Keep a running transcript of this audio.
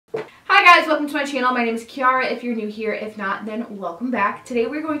guys, welcome to my channel. My name is Kiara if you're new here. If not, then welcome back. Today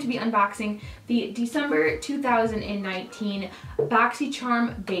we're going to be unboxing the December 2019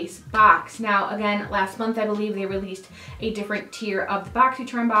 BoxyCharm base box. Now again, last month I believe they released a different tier of the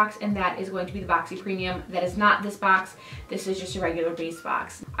BoxyCharm box, and that is going to be the Boxy Premium. That is not this box. This is just a regular base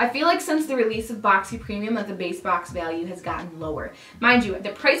box. I feel like since the release of Boxy Premium that the base box value has gotten lower. Mind you, the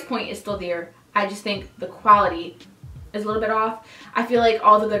price point is still there. I just think the quality is a little bit off. I feel like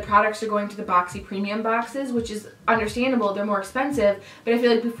all the good products are going to the Boxy Premium boxes, which is understandable. They're more expensive, but I feel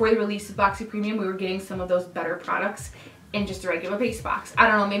like before the release of Boxy Premium, we were getting some of those better products in just a regular base box. I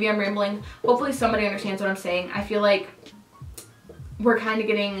don't know, maybe I'm rambling. Hopefully somebody understands what I'm saying. I feel like we're kind of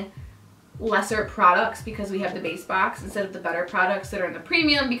getting lesser products because we have the base box instead of the better products that are in the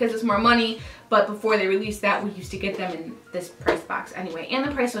premium because it's more money. But before they released that, we used to get them in this price box anyway, and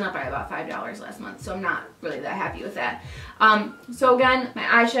the price went up by about $5 last month, so I'm not really that happy with that. So again, my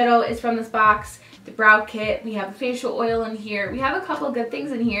eyeshadow is from this box, the brow kit, we have a facial oil in here, we have a couple of good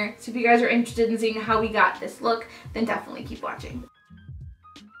things in here. So if you guys are interested in seeing how we got this look, then definitely keep watching.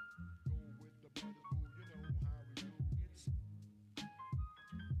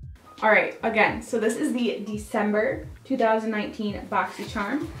 Alright, again, so this is the December 2019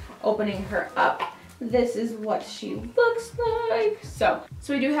 BoxyCharm. Opening her up, this is what she looks like. So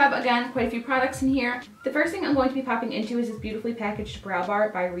we do have, again, quite a few products in here. The first thing I'm going to be popping into is this beautifully packaged brow bar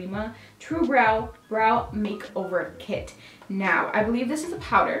by Rima True Brow Makeover Kit. Now, I believe this is a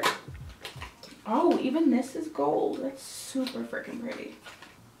powder. Oh, even this is gold. That's super freaking pretty.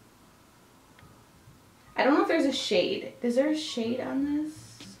 I don't know if there's a shade. Is there a shade on this?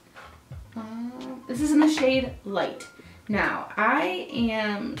 This is in the shade Light. Now, I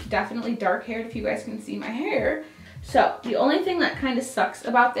am definitely dark haired if you guys can see my hair. So the only thing that kind of sucks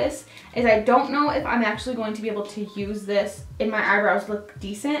about this is I don't know if I'm actually going to be able to use this and my eyebrows look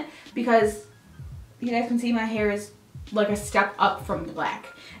decent, because you guys can see my hair is like a step up from black.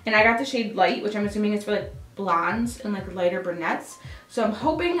 And I got the shade Light, which I'm assuming is for like blondes and like lighter brunettes. So I'm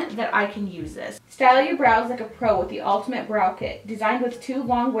hoping that I can use this. Style your brows like a pro with the ultimate brow kit. Designed with 2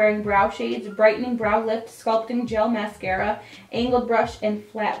 long wearing brow shades, brightening brow lift, sculpting gel mascara, angled brush, and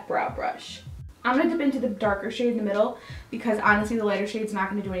flat brow brush. I'm going to dip into the darker shade in the middle because honestly the lighter shade is not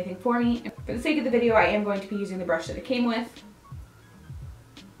going to do anything for me. And for the sake of the video, I am going to be using the brush that it came with.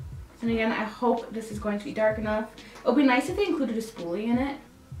 And again, I hope this is going to be dark enough. It would be nice if they included a spoolie in it.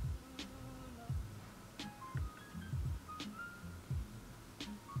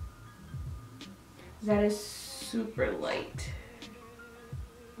 That is super light,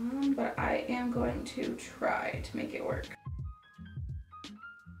 but I am going to try to make it work.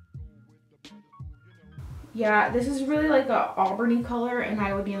 Yeah, this is really like a auburny color, and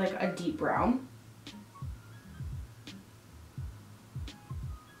I would need like a deep brown.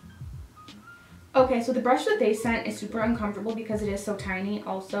 Okay, so the brush that they sent is super uncomfortable because it is so tiny.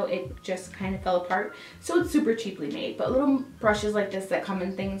 Also, it just kind of fell apart. So it's super cheaply made, but little brushes like this that come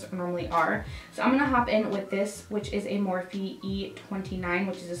in things normally are. So I'm going to hop in with this, which is a Morphe E29,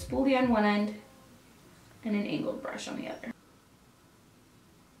 which is a spoolie on one end and an angled brush on the other.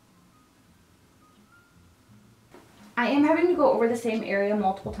 I am having to go over the same area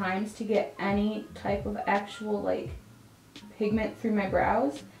multiple times to get any type of actual like pigment through my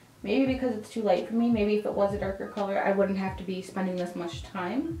brows. Maybe because it's too light for me. Maybe if it was a darker color, I wouldn't have to be spending this much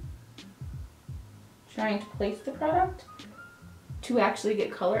time trying to place the product to actually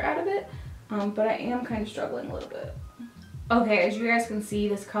get color out of it. But I am kind of struggling a little bit. Okay, as you guys can see,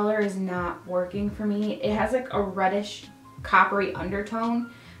 this color is not working for me. It has like a reddish coppery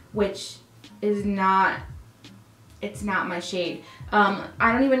undertone, which is not, it's not my shade.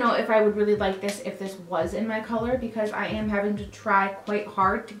 I don't even know if I would really like this if this was in my color, because I am having to try quite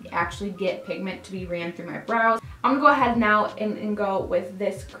hard to actually get pigment to be ran through my brows. I'm gonna go ahead now and go with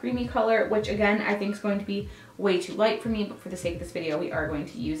this creamy color, which again, I think is going to be way too light for me, but for the sake of this video, we are going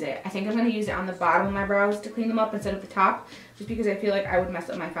to use it. I think I'm gonna use it on the bottom of my brows to clean them up instead of the top, just because I feel like I would mess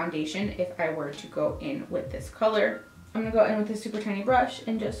up my foundation if I were to go in with this color. I'm gonna go in with this super tiny brush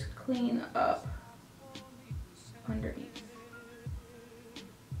and just clean up underneath.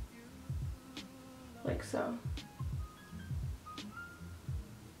 Like so.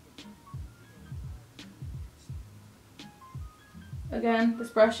 Again, this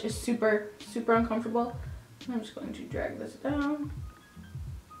brush is super uncomfortable. I'm just going to drag this down.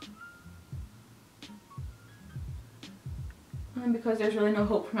 And because there's really no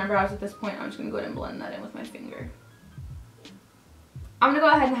hope for my brows at this point, I'm just going to go ahead and blend that in with my finger. I'm going to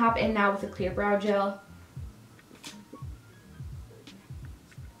go ahead and hop in now with a clear brow gel.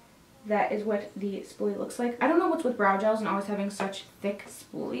 that is what the spoolie looks like. I don't know what's with brow gels and always having such thick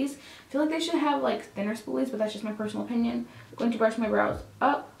spoolies. I feel like they should have like thinner spoolies, but that's just my personal opinion. I'm going to brush my brows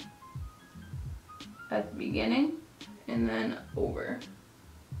up at the beginning and then over.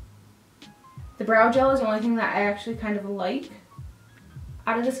 The brow gel is the only thing that I actually kind of like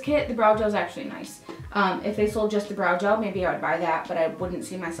out of this kit. The brow gel is actually nice. If they sold just the brow gel, maybe I would buy that, but I wouldn't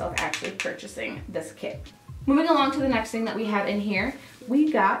see myself actually purchasing this kit. Moving along to the next thing that we have in here,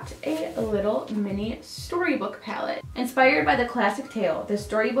 we got a little mini storybook palette. Inspired by the classic tale, the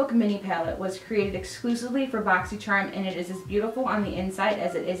storybook mini palette was created exclusively for BoxyCharm, and it is as beautiful on the inside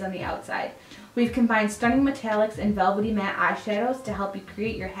as it is on the outside. We've combined stunning metallics and velvety matte eyeshadows to help you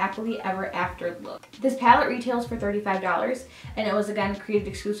create your happily ever after look. This palette retails for $35, and it was again created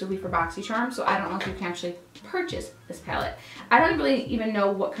exclusively for BoxyCharm, so I don't know if you can actually purchase this palette. I don't really even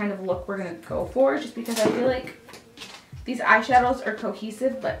know what kind of look we're gonna go for, just because I feel like these eyeshadows are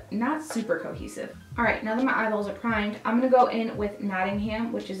cohesive, but not super cohesive. All right, now that my eyeballs are primed, I'm gonna go in with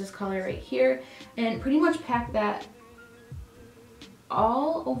Nottingham, which is this color right here, and pretty much pack that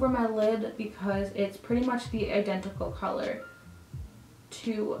all over my lid because it's pretty much the identical color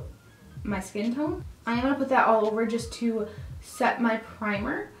to my skin tone. I am going to put that all over just to set my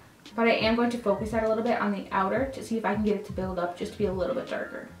primer, but I am going to focus that a little bit on the outer to see if I can get it to build up just to be a little bit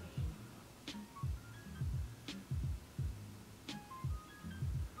darker.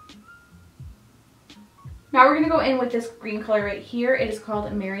 Now we're going to go in with this green color right here. It is called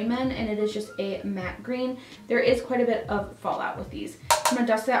Merrymen, and it is just a matte green. There is quite a bit of fallout with these. I'm going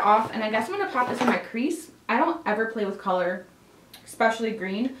to dust that off, and I guess I'm going to pop this in my crease. I don't ever play with color, especially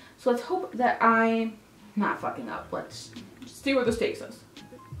green, so let's hope that I'm not fucking up. Let's see where this takes us.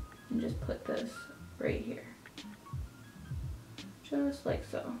 And just put this right here. Just like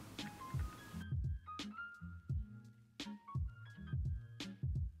so.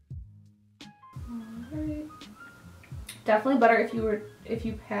 Alright. Definitely better if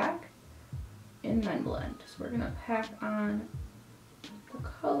you pack and then blend. So we're gonna pack on the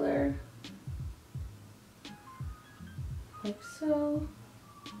color like so.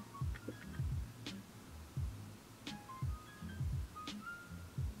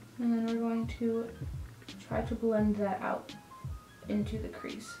 And then we're going to try to blend that out into the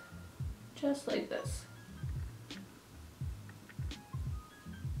crease, just like this.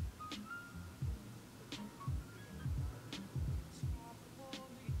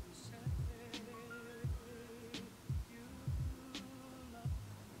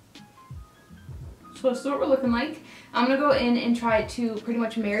 So this is what we're looking like. I'm gonna go in and try to pretty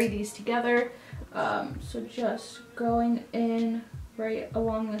much marry these together. So just going in right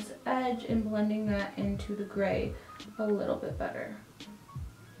along this edge and blending that into the gray a little bit better.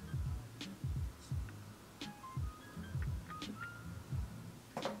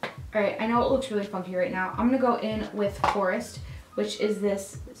 Alright, I know it looks really funky right now. I'm gonna go in with Forest, which is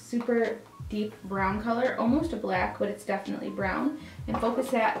this super deep brown color, almost a black, but it's definitely brown, and focus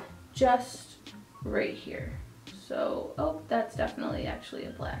that just right here. So, oh, that's definitely actually a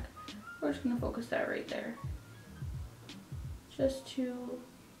black. We're just gonna focus that right there, just to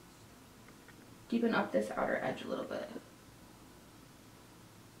deepen up this outer edge a little bit.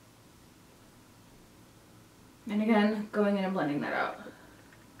 And again, going in and blending that out.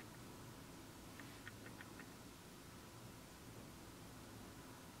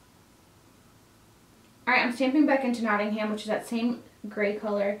 Alright, I'm stamping back into Nottingham, which is that same gray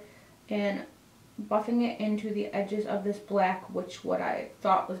color, and buffing it into the edges of this black, which what I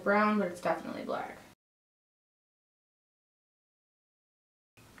thought was brown, but it's definitely black.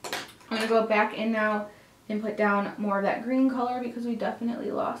 I'm going to go back in now and put down more of that green color because we definitely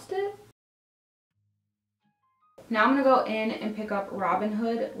lost it. Now I'm going to go in and pick up Robin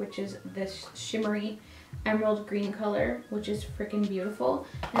Hood, which is this shimmery emerald green color, which is freaking beautiful,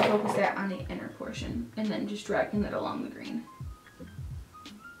 and focus that on the inner portion, and then just dragging that along the green.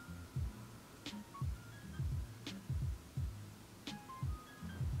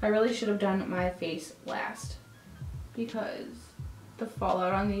 I really should have done my face last because the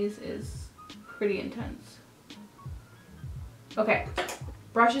fallout on these is pretty intense. Okay,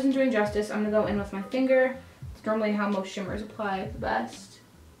 brush isn't doing justice. I'm gonna go in with my finger. It's normally how most shimmers apply the best.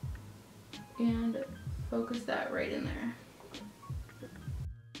 And focus that right in there.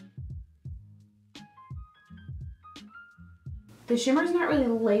 The shimmer's not really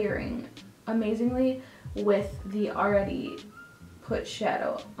layering amazingly with the already put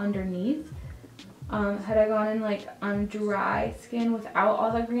shadow underneath. Had I gone in like on dry skin without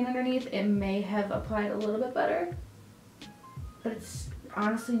all that green underneath, it may have applied a little bit better, but it's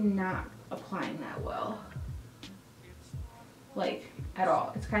honestly not applying that well. like at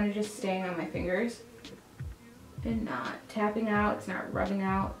all. It's kind of just staying on my fingers and not tapping out. It's not rubbing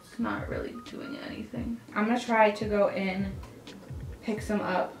out. It's not really doing anything. I'm gonna try to go in, pick some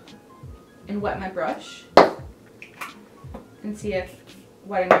up, and wet my brush and see if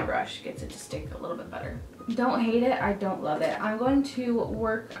wetting my brush gets it to stick a little bit better. Don't hate it, I don't love it. I'm going to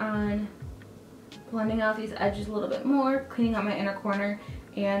work on blending out these edges a little bit more, cleaning up my inner corner,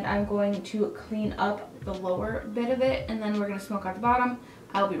 and I'm going to clean up the lower bit of it, and then we're gonna smoke out the bottom.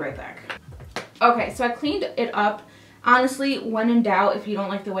 I'll be right back. Okay, so I cleaned it up. Honestly, when in doubt, if you don't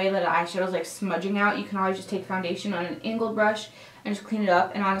like the way that the eyeshadow's like smudging out, you can always just take foundation on an angled brush and just clean it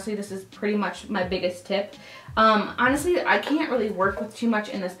up. And honestly, this is pretty much my biggest tip. Honestly, I can't really work with too much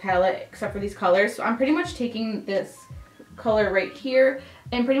in this palette except for these colors. So I'm pretty much taking this color right here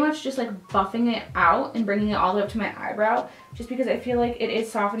and pretty much just like buffing it out and bringing it all the way up to my eyebrow, just because I feel like it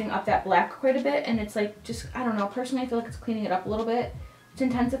is softening up that black quite a bit, and it's like just, I don't know, personally I feel like it's cleaning it up a little bit. It's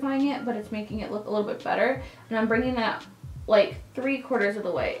intensifying it, but it's making it look a little bit better. And I'm bringing that like 3/4 of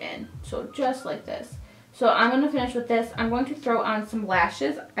the way in, so just like this. So I'm going to finish with this. I'm going to throw on some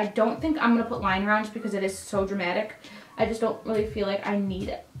lashes. I don't think I'm going to put liner on just because it is so dramatic. I just don't really feel like I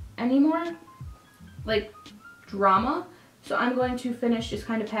need any more like drama. So I'm going to finish just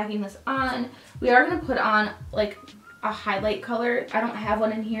kind of packing this on. We are going to put on like a highlight color. I don't have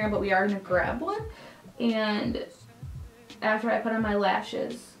one in here, but we are going to grab one. And after I put on my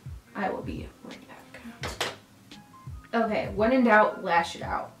lashes, I will be right back. Okay, when in doubt, lash it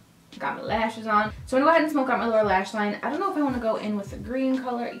out. Got my lashes on. So I'm going to go ahead and smoke out my lower lash line. I don't know if I want to go in with the green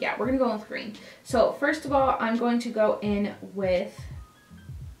color. Yeah, we're going to go in with green. So first of all, I'm going to go in with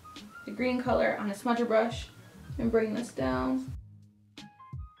the green color on a smudger brush and bring this down.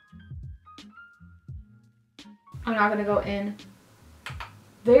 I'm now going to go in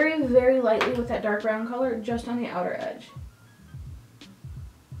very, very lightly with that dark brown color just on the outer edge.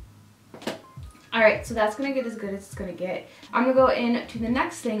 Alright, so that's going to get as good as it's going to get. I'm going to go into the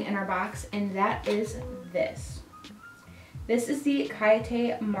next thing in our box, and that is this. This is the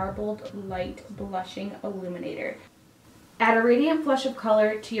Kayate Marbled Light Blushing Illuminator. Add a radiant flush of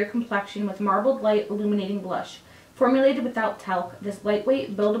color to your complexion with Marbled Light Illuminating Blush. Formulated without talc, this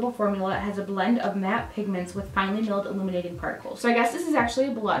lightweight, buildable formula has a blend of matte pigments with finely milled illuminating particles. So I guess this is actually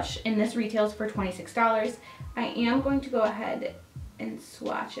a blush, and this retails for $26. I am going to go ahead and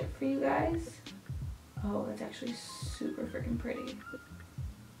swatch it for you guys. Oh, that's actually super freaking pretty.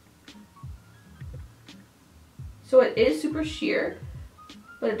 So it is super sheer,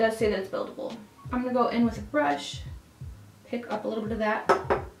 but it does say that it's buildable. I'm going to go in with a brush, pick up a little bit of that,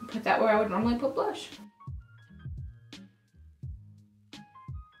 and put that where I would normally put blush.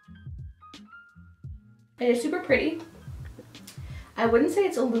 It is super pretty. I wouldn't say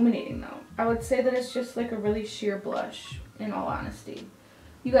it's illuminating though. I would say that it's just like a really sheer blush, in all honesty.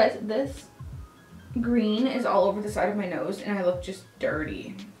 You guys, this green is all over the side of my nose and I look just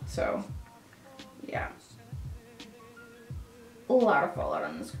dirty. So, yeah. A lot of fallout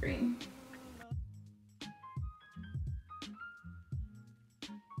on this green.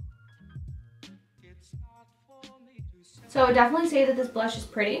 So I would definitely say that this blush is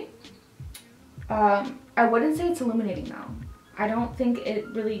pretty. I wouldn't say it's illuminating though. I don't think it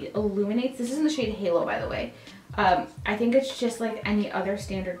really illuminates. This is in the shade Halo, by the way. I think it's just like any other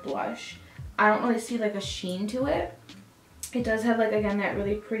standard blush. I don't really see like a sheen to it. It does have like, again, that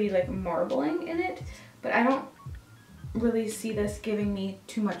really pretty like marbling in it, but I don't really see this giving me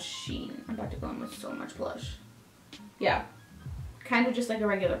too much sheen. I'm about to go in with so much blush. Yeah, kind of just like a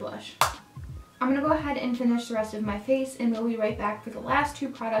regular blush. I'm going to go ahead and finish the rest of my face, and we'll be right back for the last two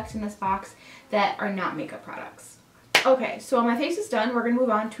products in this box that are not makeup products. Okay, so my face is done. We're going to move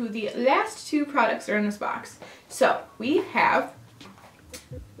on to the last two products that are in this box. So we have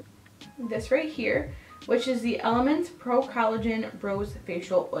this right here, which is the Elements Pro Collagen Rose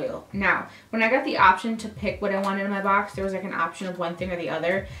Facial Oil. Now, when I got the option to pick what I wanted in my box, there was like an option of one thing or the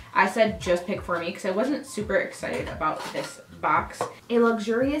other. I said just pick for me because I wasn't super excited about this box. A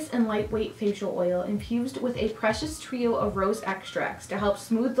luxurious and lightweight facial oil infused with a precious trio of rose extracts to help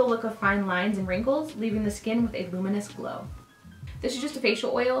smooth the look of fine lines and wrinkles, leaving the skin with a luminous glow. This is just a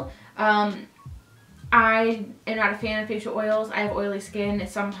facial oil. I am not a fan of facial oils. I have oily skin.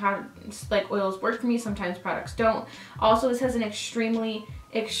 Some products, like oils, work for me. Sometimes products don't. Also, this has an extreme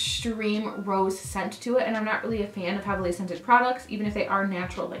rose scent to it, and I'm not really a fan of heavily scented products, even if they are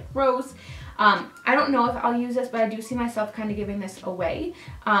natural like rose. I don't know if I'll use this, but I do see myself kind of giving this away.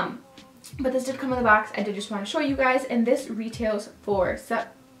 But this did come in the box. I did just want to show you guys, and this retails for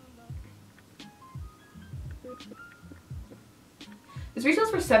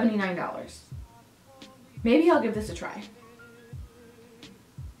 $79. Maybe I'll give this a try.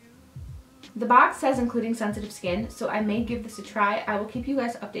 The box says including sensitive skin, so I may give this a try. I will keep you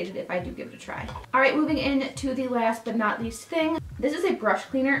guys updated if I do give it a try. Alright, moving into the last but not least thing. This is a brush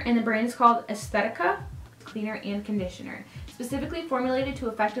cleaner and the brand is called Aesthetica Cleaner and Conditioner. Specifically formulated to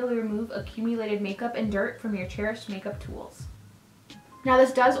effectively remove accumulated makeup and dirt from your cherished makeup tools. Now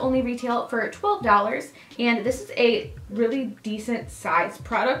this does only retail for $12 and this is a really decent size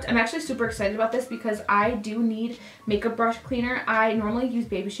product. I'm actually super excited about this because I do need makeup brush cleaner. I normally use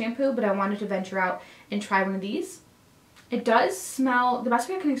baby shampoo, but I wanted to venture out and try one of these. It does smell, the best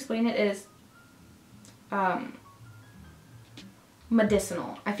way I can explain it is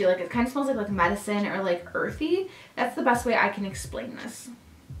medicinal. I feel like it kind of smells like medicine or like earthy. That's the best way I can explain this.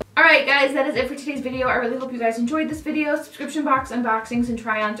 Alright guys, that is it for today's video. I really hope you guys enjoyed this video. Subscription box unboxings and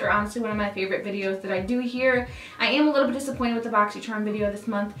try-ons are honestly one of my favorite videos that I do here. I am a little bit disappointed with the BoxyCharm video this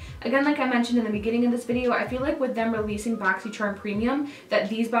month. Again, like I mentioned in the beginning of this video, I feel like with them releasing BoxyCharm Premium, that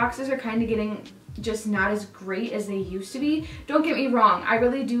these boxes are kind of getting just not as great as they used to be. Don't get me wrong, I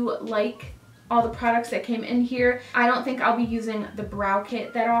really do like all the products that came in here. I don't think I'll be using the brow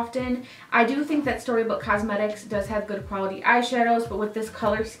kit that often. I do think that Storybook Cosmetics does have good quality eyeshadows, but with this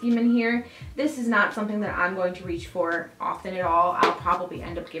color scheme in here, this is not something that I'm going to reach for often at all. I'll probably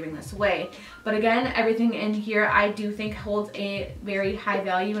end up giving this away. But again, everything in here I do think holds a very high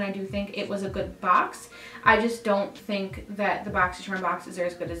value and I do think it was a good box. I just don't think that the BoxyCharm boxes are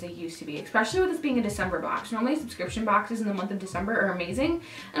as good as they used to be, especially with this being a December box. Normally subscription boxes in the month of December are amazing,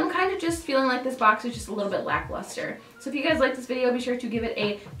 and I'm kind of just feeling like this box is just a little bit lackluster. So if you guys like this video, be sure to give it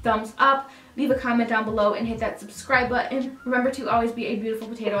a thumbs up, leave a comment down below, and hit that subscribe button. Remember to always be a beautiful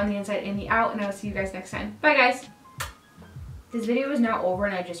potato on the inside and the out, and I will see you guys next time. Bye guys! This video is now over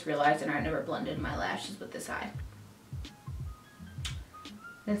and I just realized that I never blended my lashes with this eye.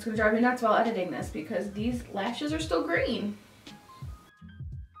 And it's going to drive me nuts while editing this because these lashes are still green.